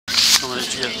How many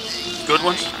did you get? Good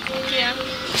ones? Yeah.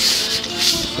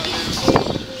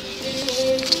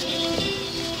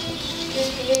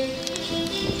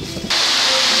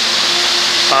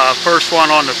 First one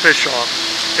on the fish off,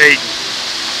 Aidan.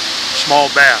 Small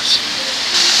bass.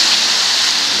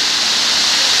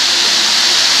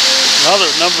 Another,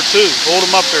 number 2. Hold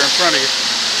them up there in front of you.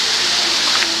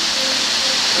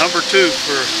 Number 2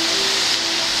 for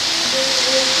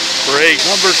Aidan.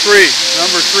 Number 3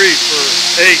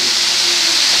 for Aidan.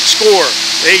 Score,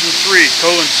 Aidan 3,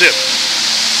 Cohen zip.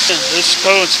 This is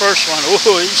Cohen's first one.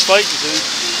 Oh, he's fighting, dude.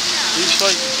 He's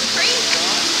fighting. Bring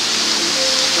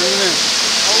him in.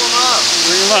 Hold him up.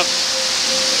 Bring him up.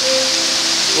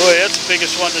 Boy, that's the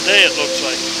biggest one today, it looks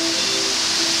like.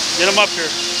 Get him up here.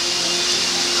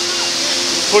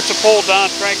 Put the pole down,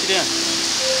 crank it in.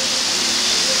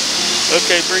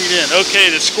 Okay, bring it in. Okay,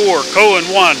 the score, Cohen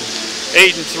 1,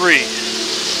 Aidan 3.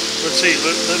 Let's see,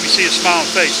 let me see a smiling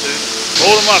face, dude.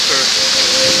 Hold him up here.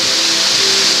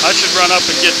 I should run up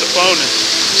and get the phone and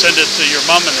send it to your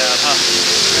mom and dad, huh?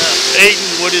 Yeah.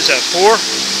 Aidan, what is that, 4?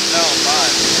 No,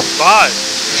 5. 5,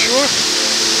 you sure?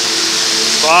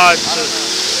 5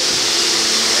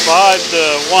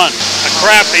 to 1. A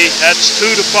crappie, that's 2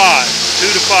 to 5. 2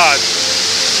 to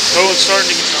 5. Cohen's starting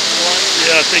to get,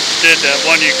 yeah, I think you did that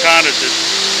one you counted it.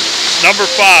 Number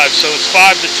 5, so it's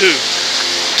 5 to 2.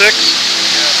 6?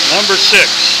 Yeah. Number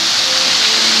 6.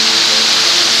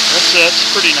 That's a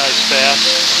pretty nice bass.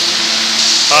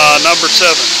 Number 7.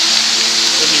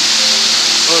 Let me,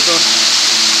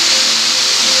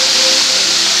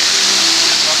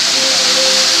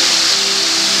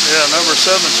 yeah, number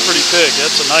 7's pretty big.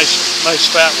 That's a nice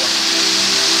fat one.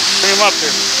 Bring him up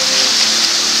here.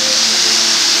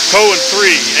 Cohen 3,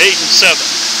 Aidan 7.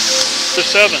 The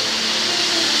 7.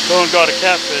 Cohen got a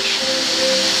catfish.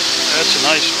 That's a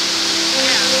nice one.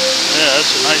 Yeah,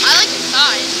 that's a nice one. I like the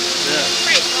size. Yeah.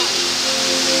 Pretty small.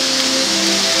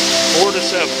 4 to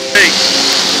 7. Hey.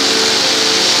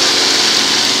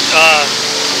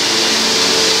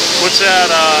 What's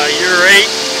that? You're 8,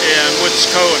 and what's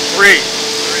Cohen? 3. 8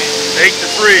 to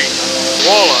 3.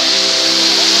 Walleye.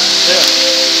 Yeah.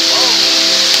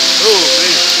 Oh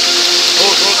man.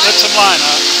 Oh, that's some line,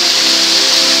 huh?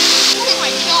 Oh my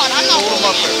god, I'm not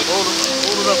holding holding it.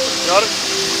 Hold it up there. Got it?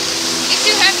 It's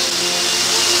too heavy.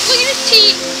 Look at his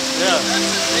teeth. Yeah.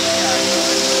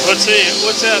 Let's see.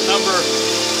 What's that number?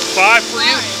 5 for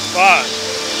you? 5.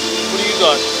 What do you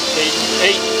got? 8.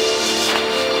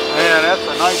 Man, that's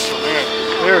a nice one there.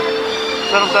 Here.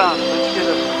 Set them down. Let's get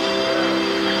it.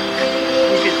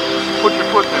 You can put your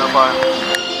foot there by him.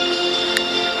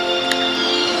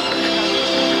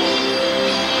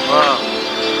 Wow.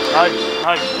 Nice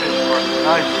fish, Mark.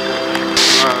 Nice fish.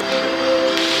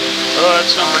 Oh,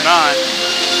 that's number 9.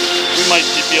 We might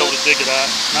be able to dig it out.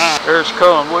 9. There's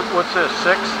Cohen. What's this?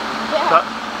 6? Yeah.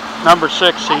 Number 6.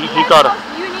 He got a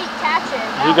unique catches.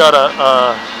 he got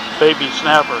a baby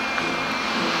snapper.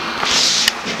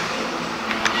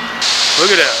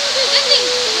 Look at that.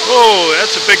 Oh,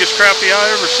 that's the biggest crappie I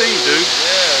ever seen, dude. Yeah.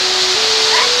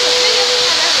 That's the biggest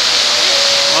I've ever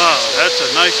seen. Wow, that's a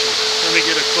nice one. Let me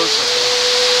get a close-up.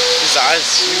 His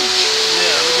eye's huge.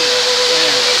 Yeah, look at that.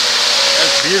 Man,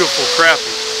 that's beautiful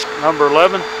crappie. Number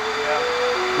 11?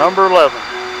 Yeah. Number 11.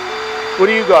 What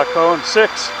do you got, Cohen? 6? 6?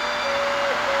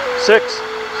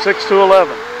 6 to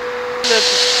 11. Look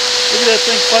at that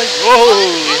thing fighting.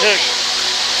 Holy heck.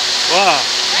 Wow.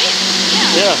 Right?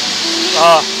 Yeah.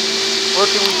 Yeah. Where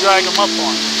can we drag him up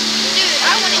on? Dude,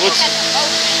 I want to get that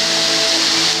open.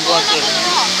 Pull him up on the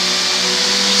rock.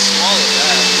 He swallowed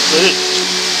that.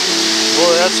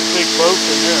 Boy, that's a big boat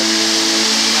in there.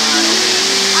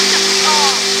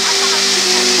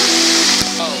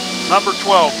 Number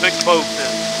 12, big boat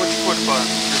then. Put your foot by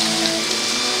it.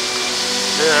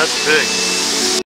 Yeah, that's big.